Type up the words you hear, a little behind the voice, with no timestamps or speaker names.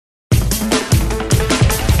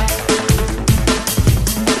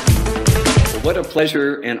What a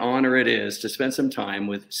pleasure and honor it is to spend some time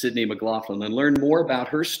with Sydney McLaughlin and learn more about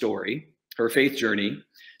her story, her faith journey.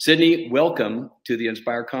 Sydney, welcome to the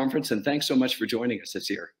Inspire Conference, and thanks so much for joining us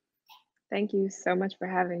this year. Thank you so much for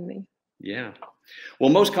having me. Yeah.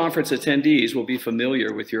 Well, most conference attendees will be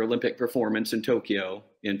familiar with your Olympic performance in Tokyo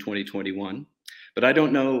in 2021, but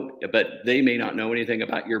they may not know anything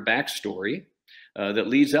about your backstory that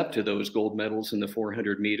leads up to those gold medals in the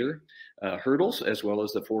 400-meter hurdles, as well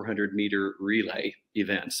as the 400-meter relay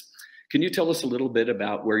events. Can you tell us a little bit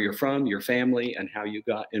about where you're from, your family, and how you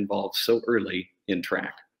got involved so early in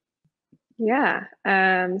track? Yeah,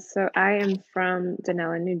 so I am from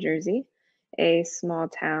Denellen, New Jersey, a small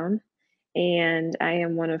town, and I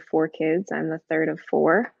am one of 4 kids. I'm the third of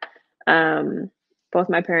 4. Both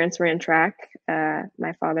my parents ran track.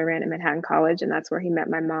 My father ran at Manhattan College, and that's where he met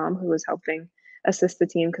my mom, who was helping assist the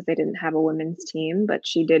team because they didn't have a women's team, but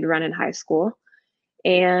she did run in high school.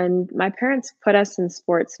 And my parents put us in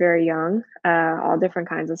sports very young, all different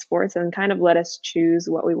kinds of sports, and kind of let us choose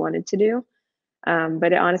what we wanted to do.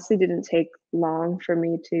 But it honestly didn't take long for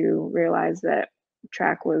me to realize that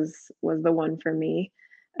track was the one for me.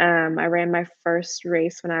 I ran my first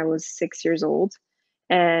race when I was 6 years old,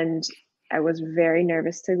 and I was very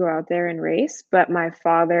nervous to go out there and race, but my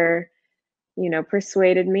father,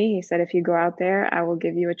 persuaded me. He said, if you go out there, I will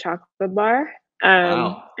give you a chocolate bar.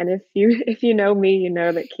 Wow. And if you know me, you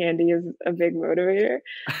know that candy is a big motivator.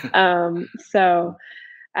 So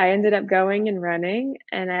I ended up going and running,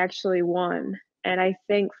 and I actually won. And I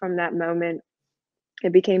think from that moment,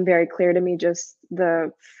 it became very clear to me just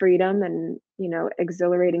the freedom and,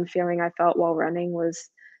 exhilarating feeling I felt while running was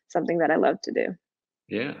something that I love to do.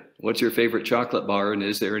 Yeah. What's your favorite chocolate bar, and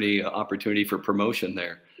is there any opportunity for promotion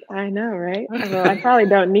there? I know, right? Well, I probably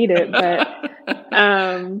don't need it, but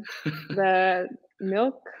the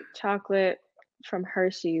milk chocolate from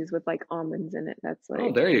Hershey's with like almonds in it. That's Oh,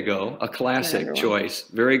 like there you go. A my classic number one. choice.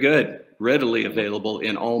 Very good. Readily available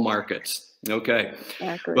in all markets. Okay.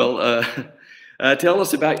 Exactly. Well, tell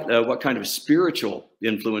us about what kind of spiritual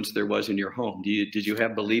influence there was in your home. Did you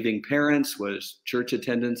have believing parents? Was church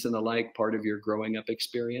attendance and the like part of your growing up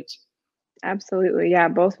experience? Absolutely. Yeah,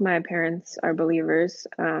 both my parents are believers.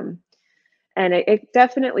 And it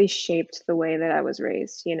definitely shaped the way that I was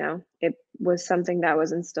raised. It was something that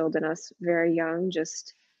was instilled in us very young,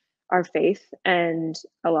 just our faith, and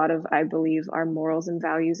a lot of, I believe, our morals and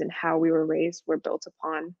values and how we were raised were built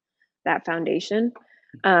upon that foundation.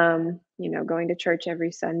 Going to church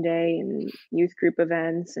every Sunday and youth group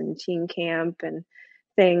events and teen camp and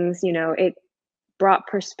things, it brought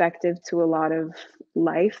perspective to a lot of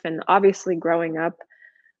life. And obviously, growing up,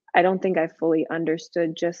 I don't think I fully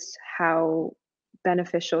understood just how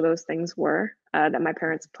beneficial those things were that my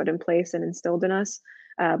parents put in place and instilled in us.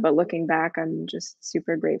 But looking back, I'm just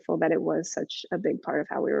super grateful that it was such a big part of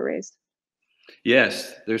how we were raised.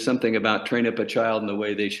 Yes, there's something about train up a child in the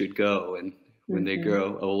way they should go, and when they Hmm.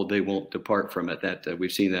 grow old, they won't depart from it. That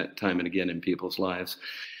we've seen that time and again in people's lives.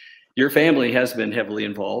 Your family has been heavily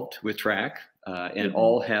involved with track, and Hmm.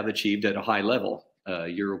 all have achieved at a high level.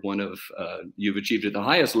 You've achieved at the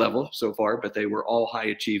highest level so far, but they were all high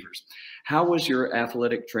achievers. How was your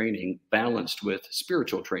athletic training balanced with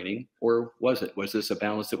spiritual training, or was this a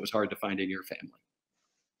balance that was hard to find in your family?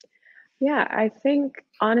 Yeah, I think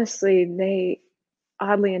honestly, they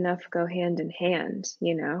oddly enough go hand in hand,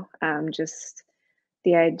 just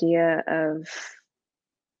the idea of,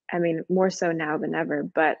 I mean, more so now than ever,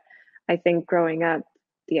 but I think growing up,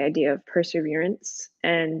 the idea of perseverance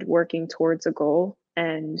and working towards a goal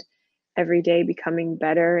and every day becoming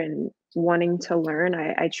better and wanting to learn,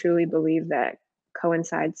 I truly believe that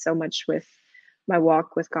coincides so much with my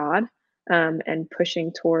walk with God, and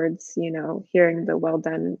pushing towards, hearing the well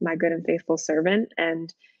done, my good and faithful servant,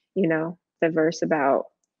 and, the verse about,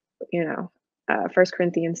 you know, 1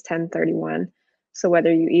 Corinthians 10:31. So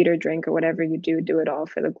whether you eat or drink or whatever you do, do it all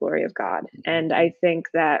for the glory of God. And I think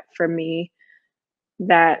that for me,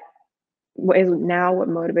 that is now what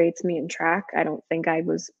motivates me in track. I don't think I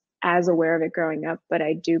was as aware of it growing up, but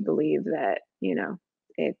I do believe that,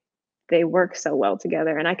 it they work so well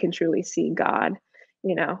together and I can truly see God,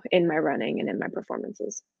 in my running and in my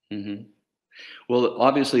performances. Hmm. Well,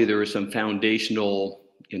 obviously there were some foundational,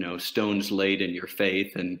 stones laid in your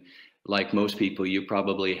faith, and like most people, you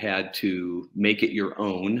probably had to make it your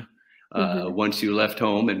own Hmm. once you left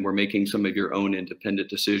home and were making some of your own independent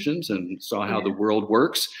decisions and saw how the Yeah. world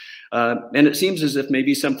works. And it seems as if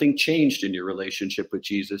maybe something changed in your relationship with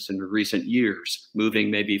Jesus in recent years, moving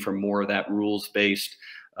maybe from more of that rules-based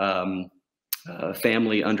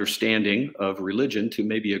family understanding of religion to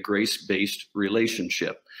maybe a grace-based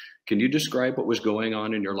relationship. Can you describe what was going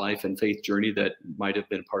on in your life and faith journey that might have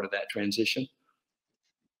been part of that transition?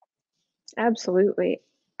 Absolutely.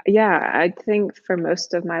 Yeah, I think for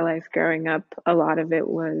most of my life growing up, a lot of it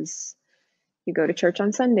was you go to church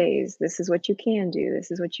on Sundays. This is what you can do.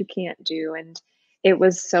 This is what you can't do. And it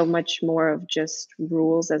was so much more of just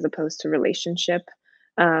rules as opposed to relationship.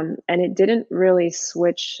 And it didn't really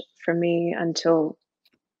switch for me until,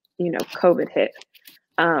 COVID hit.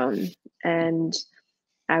 And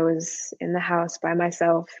I was in the house by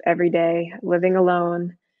myself every day, living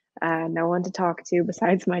alone, no one to talk to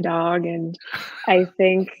besides my dog. And I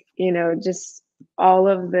think, just all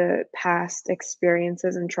of the past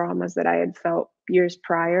experiences and traumas that I had felt years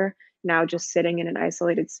prior, now just sitting in an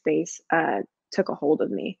isolated space, took a hold of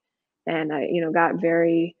me. And I, got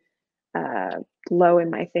very uh, low in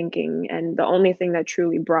my thinking. And the only thing that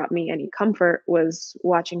truly brought me any comfort was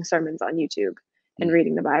watching sermons on YouTube and Mm.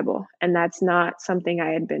 reading the Bible. And that's not something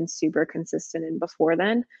I had been super consistent in before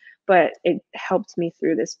then, but it helped me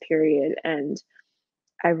through this period. And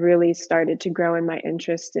I really started to grow in my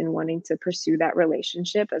interest in wanting to pursue that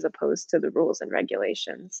relationship as opposed to the rules and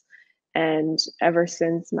regulations. And ever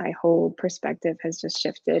since, my whole perspective has just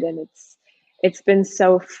shifted, and it's been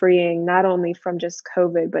so freeing, not only from just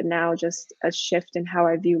COVID, but now just a shift in how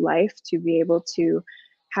I view life, to be able to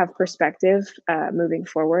have perspective moving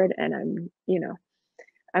forward. And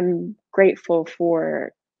I'm grateful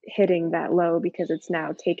for hitting that low, because it's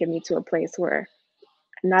now taken me to a place where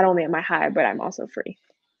not only am I high, but I'm also free.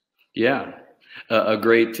 Yeah. A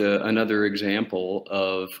great, another example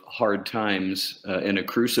of hard times in a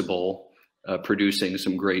crucible producing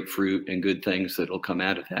some great fruit and good things that'll come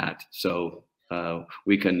out of that. So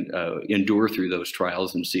we can endure through those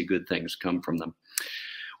trials and see good things come from them.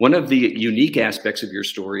 One of the unique aspects of your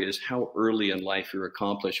story is how early in life your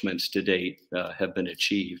accomplishments to date have been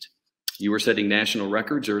achieved. You were setting national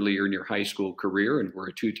records earlier in your high school career and were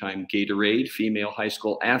a two-time Gatorade Female High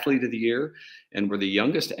School Athlete of the Year and were the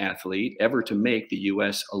youngest athlete ever to make the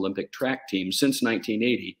U.S. Olympic track team since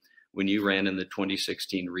 1980 when you ran in the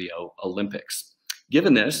 2016 Rio Olympics.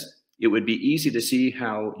 Given this, it would be easy to see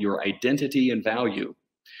how your identity and value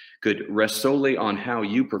could rest solely on how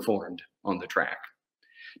you performed on the track.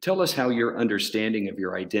 Tell us how your understanding of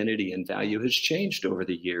your identity and value has changed over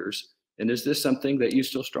the years, and is this something that you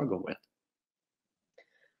still struggle with?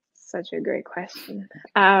 Such a great question.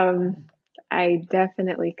 I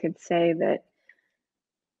definitely could say that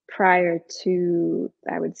prior to,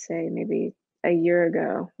 I would say maybe a year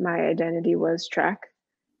ago, my identity was track.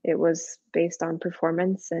 It was based on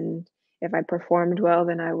performance, and if I performed well,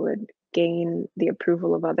 then I would gain the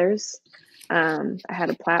approval of others. I had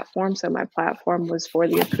a platform, so my platform was for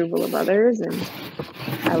the approval of others, and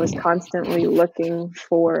I was constantly looking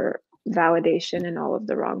for validation in all of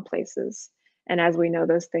the wrong places. And as we know,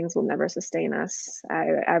 those things will never sustain us.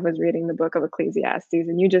 I was reading the book of Ecclesiastes,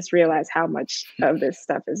 and you just realize how much of this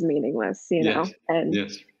stuff is meaningless, Yes, and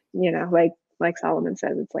yes, like Solomon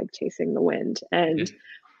says, it's like chasing the wind, and yes.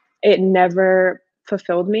 it never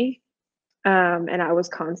fulfilled me. And I was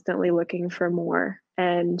constantly looking for more.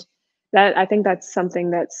 And that, I think that's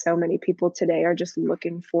something that so many people today are just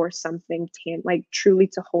looking for, something like truly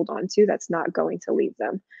to hold on to, that's not going to leave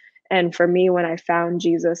them. And for me, when I found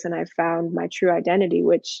Jesus and I found my true identity,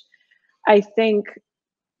 which I think,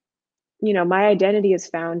 my identity is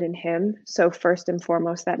found in him. So first and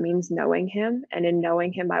foremost, that means knowing him. And in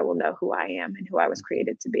knowing him, I will know who I am and who I was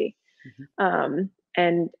created to be. Mhm.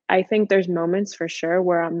 And I think there's moments for sure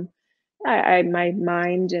where my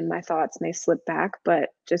mind and my thoughts may slip back, but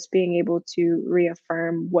just being able to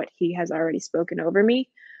reaffirm what he has already spoken over me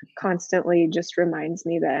constantly just reminds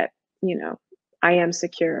me that, I am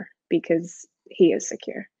secure because he is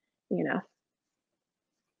secure, you know.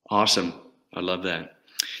 Awesome. I love that.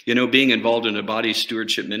 You know, being involved in a body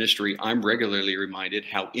stewardship ministry, I'm regularly reminded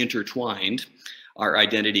how intertwined our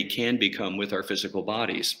identity can become with our physical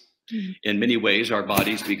bodies. Mm. In many ways, our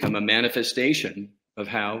bodies become a manifestation of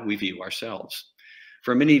how we view ourselves.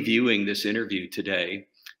 For many viewing this interview today,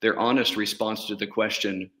 their honest response to the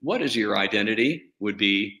question, "What is your identity?" would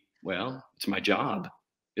be, "Well, it's my job.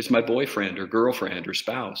 It's my boyfriend or girlfriend or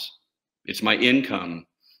spouse. It's my income.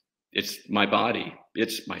 It's my body.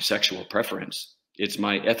 It's my sexual preference. It's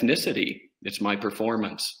my ethnicity. It's my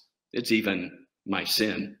performance. It's even my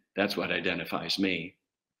sin. That's what identifies me."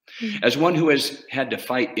 Mm. As one who has had to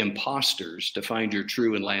fight imposters to find your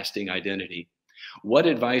true and lasting identity, what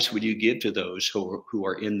advice would you give to those who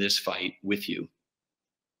are in this fight with you?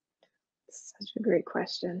 Such a great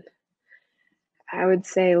question. I would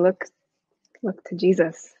say look to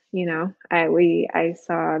Jesus. I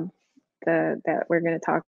saw that we're going to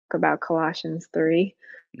talk about Colossians 3.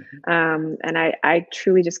 Mhm. And I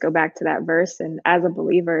truly just go back to that verse. And as a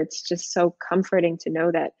believer, it's just so comforting to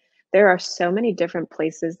know that there are so many different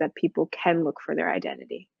places that people can look for their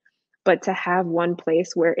identity. But to have one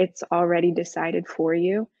place where it's already decided for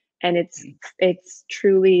you, and it's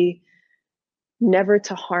truly never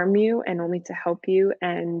to harm you and only to help you,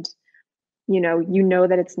 and you know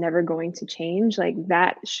that it's never going to change, like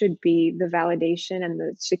that should be the validation and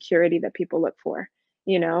the security that people look for,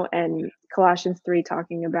 and Colossians 3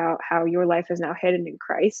 talking about how your life is now hidden in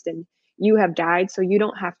Christ and you have died, so you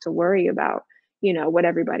don't have to worry about, what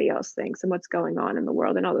everybody else thinks and what's going on in the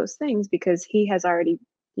world and all those things, because he has already,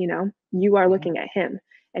 you are Mhm. looking at him.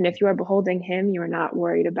 And if you are beholding him, you are not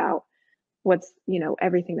worried about what's,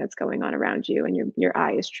 everything that's going on around you, and your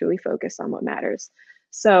eye is truly focused on what matters.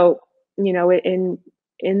 So,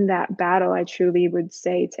 in that battle, I truly would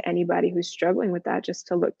say to anybody who's struggling with that, just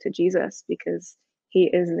to look to Jesus, because he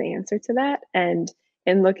is the answer to that. And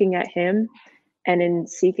in looking at him and in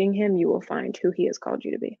seeking him, you will find who he has called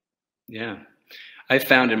you to be. Yeah. I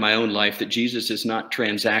found in my own life that Jesus is not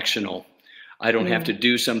transactional. I don't have to Mm,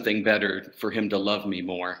 do something better for him to love me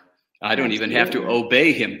more. I don't even have to absolutely.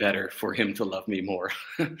 obey him better for him to love me more.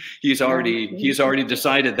 He's Absolutely. already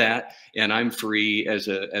decided that, and I'm free as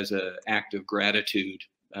a act of gratitude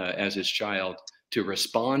as his child to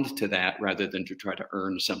respond to that rather than to try to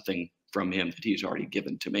earn something from him that he's already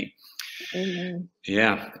given to me. Amen.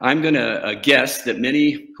 Yeah, I'm going to guess that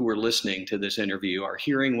many who are listening to this interview are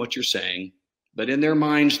hearing what you're saying, but in their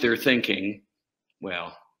minds, they're thinking,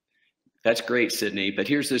 well, that's great, Sydney, but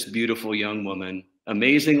here's this beautiful young woman,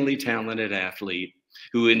 amazingly talented athlete,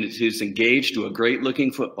 who's engaged to a great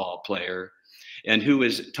looking football player and who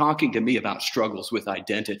is talking to me about struggles with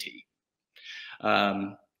identity.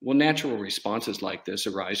 Well, natural responses like this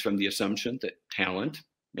arise from the assumption that talent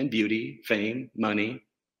and beauty, fame, money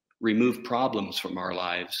remove problems from our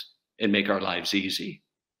lives and make our lives easy.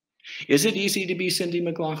 Is it easy to be Cindy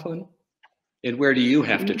McLaughlin? And where do you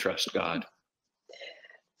have to trust God?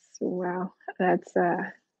 Wow, that's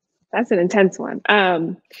an intense one.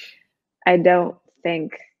 I don't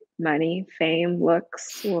think money, fame,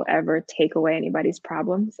 looks will ever take away anybody's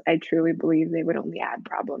problems. I truly believe they would only add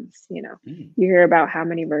problems. Mm, You hear about how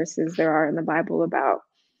many verses there are in the Bible about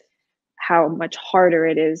how much harder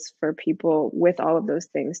it is for people with all of those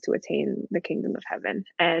things to attain the kingdom of heaven.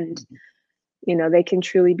 And, mhm, they can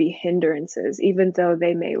truly be hindrances, even though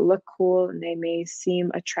they may look cool and they may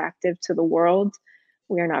seem attractive to the world.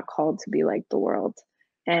 We are not called to be like the world.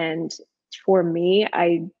 And for me,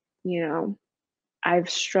 you know, I've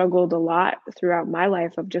struggled a lot throughout my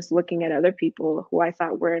life of just looking at other people who I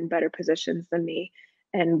thought were in better positions than me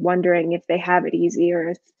and wondering if they have it easy or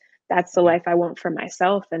if that's the yeah, life I want for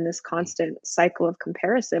myself, and this mm, constant cycle of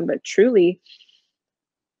comparison. But truly,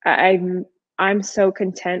 I'm so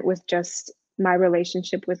content with just my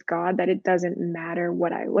relationship with God that it doesn't matter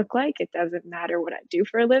what I look like, it doesn't matter what I do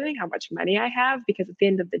for a living, how much money I have, because at the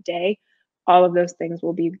end of the day, all of those things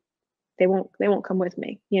will be they won't come with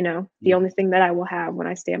me. The mm, only thing that I will have when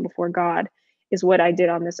I stand before God is what I did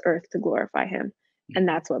on this earth to glorify him. And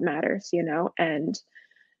mhm, that's what matters. And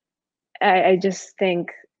I just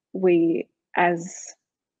think we as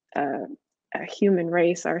a, a human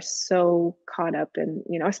race are so caught up in,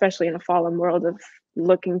 especially in a fallen world, of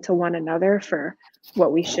looking to one another for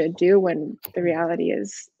what we should do, when the mm. reality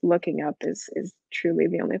is looking up is truly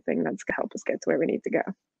the only thing that's gonna help us get to where we need to go.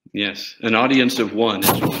 Yes, an audience of one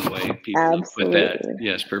is one way people have put that. Absolutely.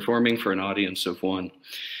 Yes, performing for an audience of one.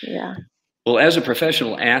 Yeah. Well, as a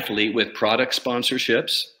professional athlete with product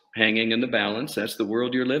sponsorships hanging in the balance, that's the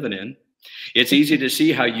world you're living in. It's easy to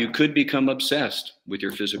see how you could become obsessed with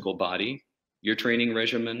your physical body, your training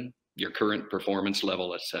regimen, your current performance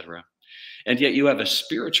level, etc. And yet you have a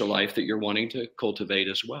spiritual life that you're wanting to cultivate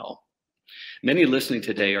as well. Many listening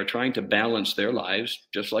today are trying to balance their lives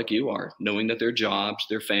just like you are, knowing that their jobs,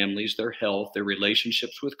 their families, their health, their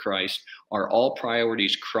relationships with Christ are all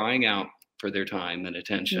priorities crying out for their time and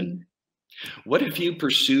attention. Mm. What have you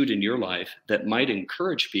pursued in your life that might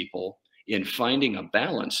encourage people in finding a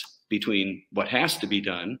balance between what has to be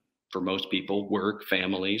done for most people, work,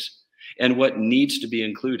 families, and what needs to be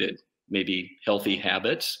included, maybe healthy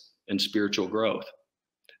habits and spiritual growth?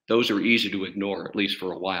 Those are easy to ignore, at least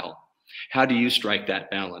for a while. How do you strike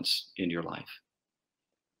that balance in your life?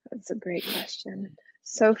 That's a great question.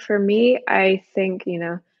 So for me, I think,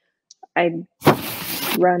 I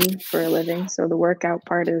run for a living. So the workout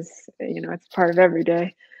part is, it's part of every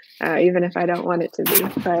day, even if I don't want it to be.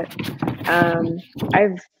 But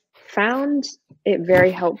I've found it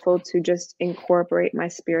very helpful to just incorporate my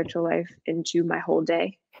spiritual life into my whole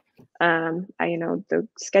day. The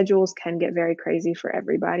schedules can get very crazy for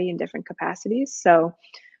everybody in different capacities. So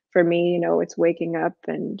for me, it's waking up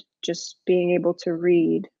and just being able to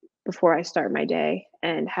read before I start my day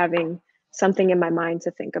and having something in my mind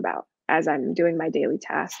to think about as I'm doing my daily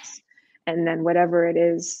tasks. And then whatever it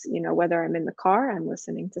is, whether I'm in the car, I'm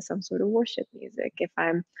listening to some sort of worship music. If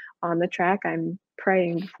I'm on the track, I'm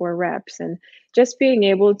praying before reps, and just being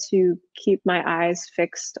able to keep my eyes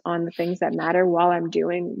fixed on the things that matter while I'm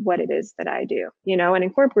doing what it is that I do, and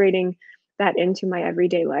incorporating that into my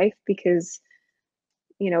everyday life, because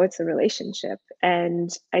it's a relationship.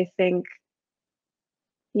 And I think,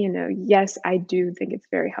 yes, I do think it's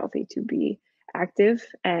very healthy to be active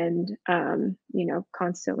and,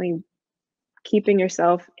 constantly keeping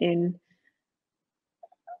yourself in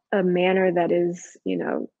a manner that is,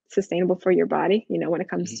 sustainable for your body, when it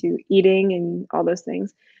comes Mhm. to eating and all those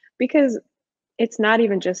things. Because it's not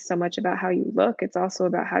even just so much about how you look, it's also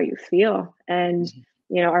about how you feel. And,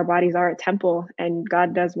 Mhm. our bodies are a temple, and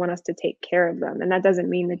God does want us to take care of them. And that doesn't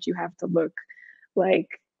mean that you have to look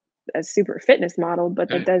like a super fitness model, but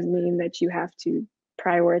that Right. does mean that you have to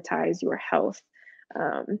prioritize your health,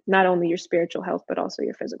 not only your spiritual health, but also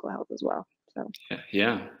your physical health as well. So,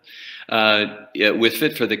 Yeah. Yeah. With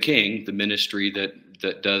Fit for the King, the ministry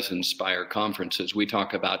that does inspire conferences, we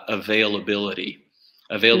talk about availability,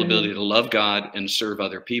 mhm, availability to love God and serve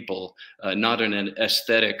other people, not an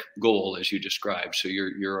aesthetic goal as you described. So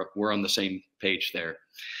we're on the same page there,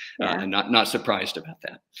 yeah. and not surprised about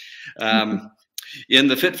that. Um, in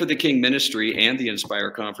the Fit for the King ministry and the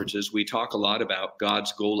Inspire conferences, we talk a lot about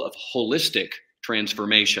God's goal of holistic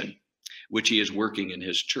transformation, which he is working in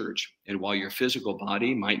his church. And while your physical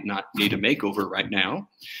body might not need a makeover right now,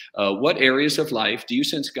 what areas of life do you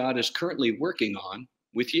sense God is currently working on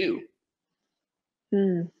with you?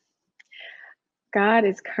 Hmm. God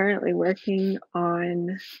is currently working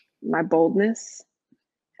on my boldness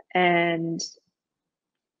and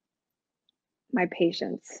my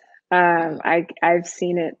patience. Yeah. I've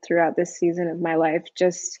seen it throughout this season of my life,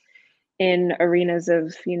 just in arenas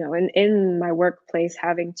of, in my workplace,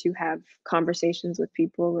 having to have conversations with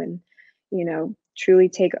people and, truly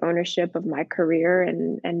take ownership of my career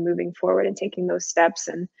and moving forward and taking those steps.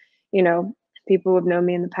 And, you know, people who have known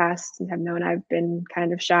me in the past and have known I've been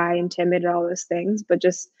kind of shy and timid and all those things, but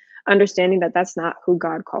just understanding that that's not who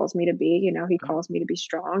God calls me to be. He calls me to be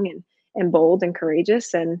strong and bold and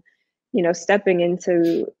courageous, and, stepping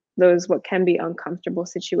into those what can be uncomfortable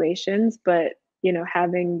situations, but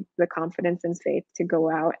having the confidence and faith to go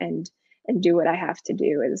out and do what I have to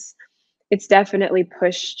do is it's definitely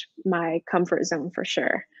pushed my comfort zone for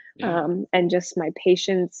sure. Yeah. And just my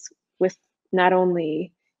patience with not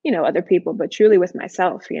only, other people, but truly with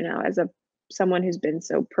myself, as a someone who's been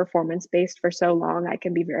so performance based for so long, I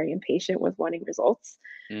can be very impatient with wanting results.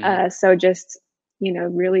 Mhm. So just,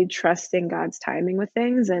 really trusting God's timing with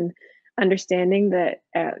things and understanding that,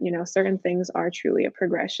 certain things are truly a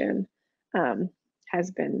progression, um, has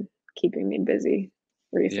been keeping me busy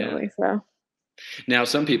Yeah. recently. So, Now,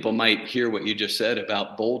 some people might hear what you just said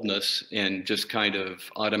about boldness and just kind of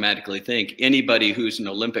automatically think anybody who's an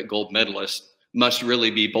Olympic gold medalist must really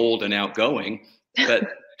be bold and outgoing. But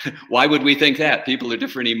why would we think that? People are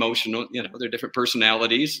different emotional, they're different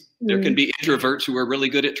personalities. There can mm, be introverts who are really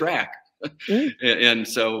good at track. mm, And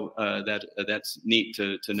so that's neat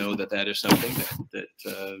to know that is something that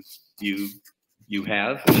you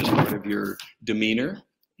have as part of your demeanor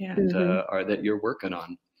and mhm. are that you're working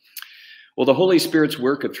on. Well, the Holy Spirit's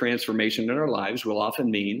work of transformation in our lives will often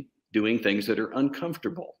mean doing things that are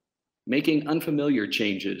uncomfortable, making unfamiliar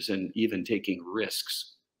changes, and even taking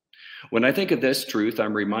risks. When I think of this truth,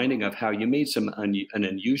 I'm reminding of how you made an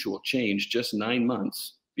unusual change just 9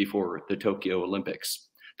 months before the Tokyo Olympics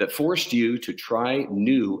that forced you to try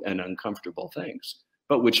new and uncomfortable things,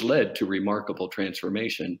 but which led to remarkable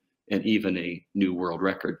transformation and even a new world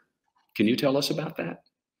record. Can you tell us about that?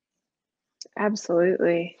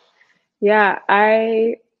 Absolutely. Yeah,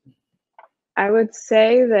 I would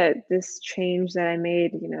say that this change that I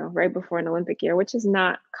made, right before an Olympic year, which is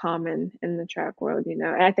not common in the track world, and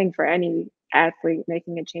I think for any athlete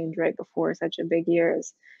making a change right before such a big year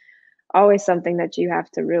is always something that you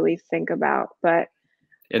have to really think about. But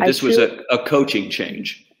And I this was truly a coaching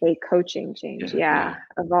change. a coaching change, Yeah, yeah,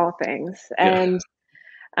 yeah, of all things. yeah. And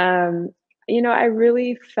um, I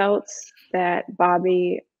really felt that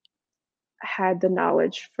Bobby had the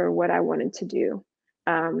knowledge for what I wanted to do,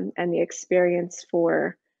 and the experience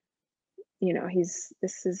for you know,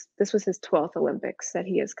 this was his 12th Olympics that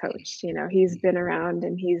he has coached. You know, he's been around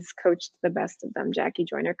and he's coached the best of them, Jackie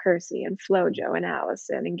Joyner Kersee and Flojo and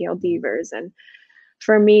Allison and Gail Devers. And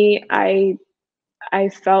for me, I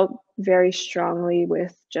felt very strongly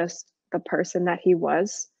with just the person that he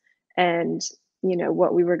was, and you know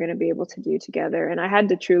what we were going to be able to do together. And I had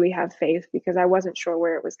to truly have faith because I wasn't sure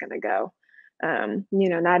where it was going to go. You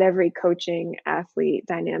know, not every coaching athlete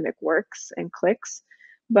dynamic works and clicks,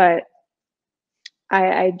 but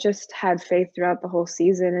I just had faith throughout the whole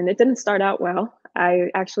season, and it didn't start out well. I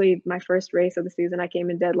actually, my first race of the season, I came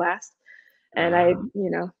in dead last, and I, you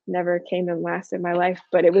know, never came in last in my life.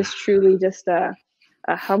 But it was truly just a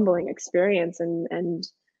humbling experience, and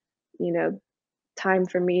you know, time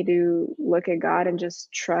for me to look at God and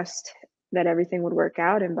just trust that everything would work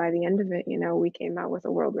out. And by the end of it, you know, we came out with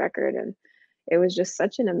a world record, and it was just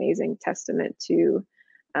such an amazing testament to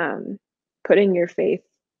putting your faith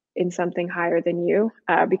in something higher than you,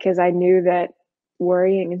 because I knew that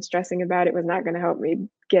worrying and stressing about it was not going to help me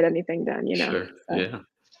get anything done, you know? Sure. So. Yeah.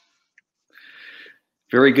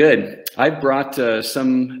 Very good. I've brought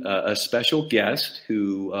a special guest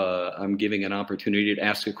who I'm giving an opportunity to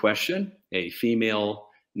ask a question, a female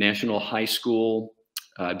national high school,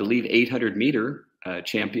 I believe 800 meter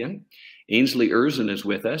champion. Ainsley Erzen is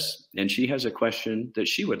with us, and she has a question that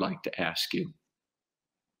she would like to ask you.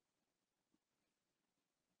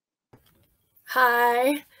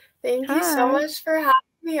 Hi, thank you so much for having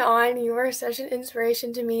me on. You were such an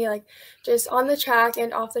inspiration to me, like just on the track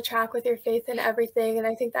and off the track with your faith and everything. And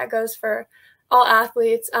I think that goes for all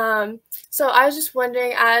athletes. So I was just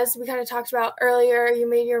wondering, as we kind of talked about earlier, you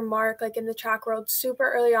made your mark like in the track world super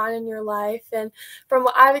early on in your life. And from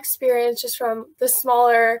what I've experienced, just from the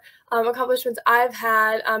smaller accomplishments I've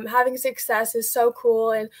had, having success is so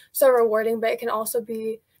cool and so rewarding, but it can also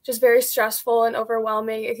be just very stressful and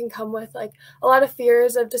overwhelming. It can come with like a lot of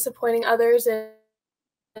fears of disappointing others and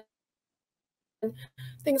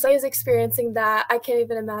things like experiencing that. I can't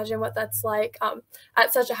even imagine what that's like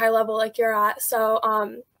at such a high level like you're at. So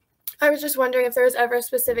I was just wondering if there was ever a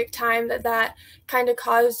specific time that kind of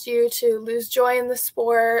caused you to lose joy in the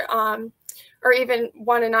sport, or even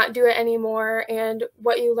want to not do it anymore, and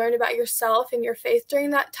what you learned about yourself and your faith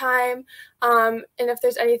during that time, and if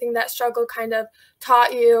there's anything that struggle kind of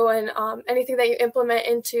taught you, and anything that you implement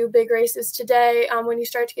into big races today when you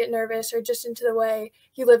start to get nervous, or just into the way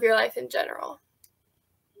you live your life in general.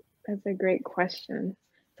 That's a great question.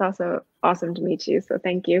 It's also awesome to meet you, so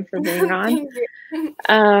thank you for being on. Thank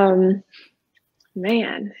you.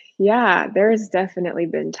 Man, yeah, there's definitely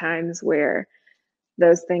been times where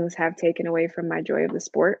those things have taken away from my joy of the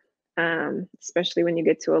sport, especially when you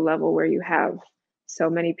get to a level where you have so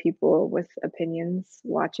many people with opinions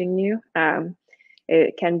watching you.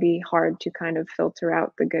 It can be hard to kind of filter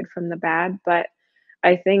out the good from the bad, but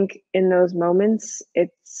I think in those moments,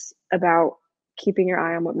 it's about keeping your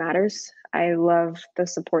eye on what matters. I love the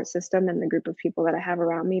support system and the group of people that I have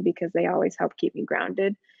around me, because they always help keep me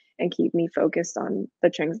grounded and keep me focused on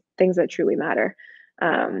the things that truly matter.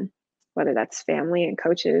 Whether that's family and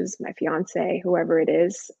coaches, my fiance, whoever it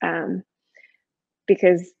is,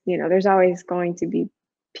 because, you know, there's always going to be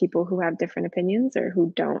people who have different opinions or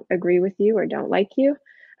who don't agree with you or don't like you.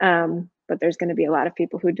 But there's going to be a lot of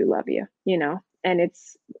people who do love you, you know, and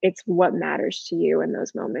it's what matters to you in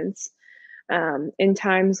those moments. In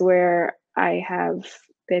times where I have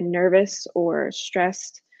been nervous or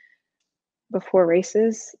stressed before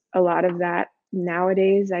races, a lot of that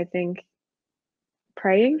nowadays, I think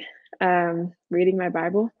praying, reading my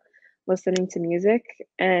Bible, listening to music,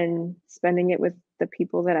 and spending it with the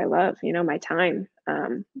people that I love, you know, my time.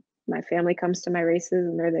 My family comes to my races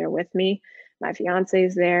and they're there with me. My fiance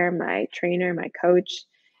is there, my trainer, my coach.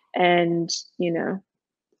 And, you know,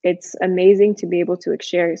 it's amazing to be able to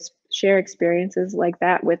share experiences like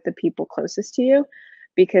that with the people closest to you,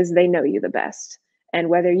 because they know you the best. And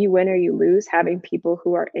whether you win or you lose, having people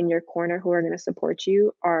who are in your corner who are going to support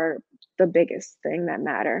you are the biggest thing that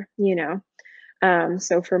matter, you know?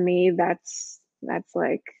 So for me, that's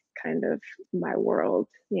like kind of my world,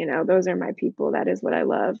 you know, those are my people. That is what I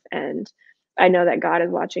love. And I know that God is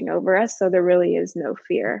watching over us. So there really is no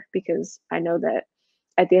fear, because I know that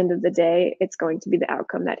at the end of the day, it's going to be the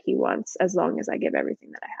outcome that he wants, as long as I give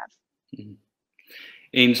everything that I have. Mm-hmm.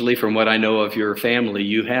 Ainsley, from what I know of your family,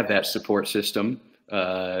 you have that support system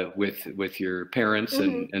with your parents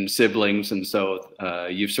and siblings, and so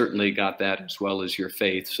you've certainly got that, as well as your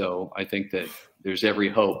faith. So I think that there's every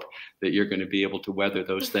hope that you're going to be able to weather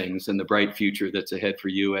those things in the bright future that's ahead for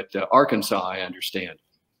you at Arkansas, I understand.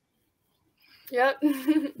 Yep.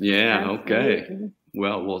 Yeah. Okay.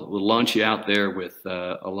 Well, we'll launch you out there with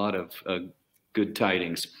a lot of good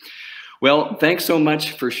tidings. Well, thanks so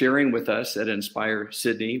much for sharing with us at Inspire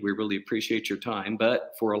Sydney. We really appreciate your time.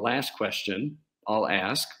 But for a last question, I'll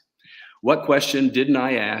ask, what question didn't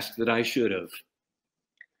I ask that I should have?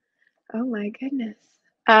 Oh my goodness.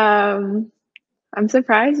 I'm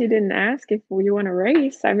surprised you didn't ask if you want to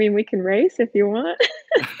race. I mean, we can race if you want.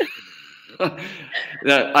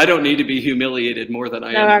 I don't need to be humiliated more than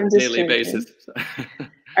I am on a daily basis.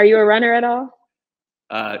 Are you a runner at all?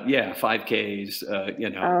 Yeah, 5Ks, you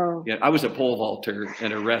know. Yeah, I was a pole vaulter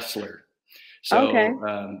and a wrestler.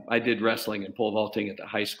 So I did wrestling and pole vaulting at the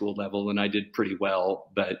high school level, and I did pretty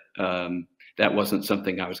well, but that wasn't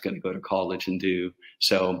something I was going to go to college and do.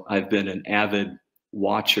 So I've been an avid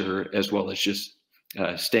watcher as well as just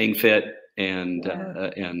staying fit and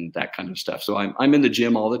that kind of stuff. So I'm in the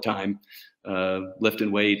gym all the time,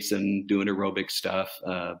 lifting weights and doing aerobic stuff.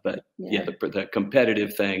 But the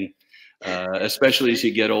competitive thing, especially as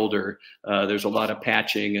you get older, there's a lot of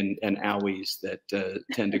patching and owies that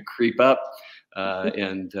tend to creep up.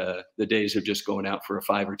 And the days of just going out for a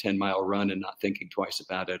 5 or 10 mile run and not thinking twice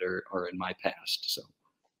about it are in my past. So,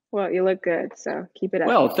 well, you look good, so keep it up.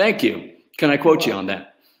 Well, thank you. Can I quote you on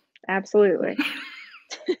that? Absolutely.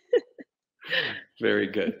 Very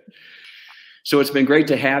good. So it's been great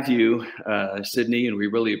to have you, Sydney, and we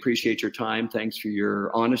really appreciate your time. Thanks for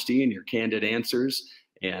your honesty and your candid answers.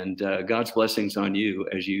 And God's blessings on you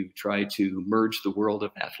as you try to merge the world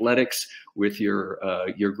of athletics with your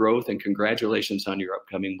growth, and congratulations on your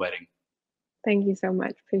upcoming wedding. Thank you so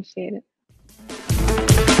much. Appreciate it.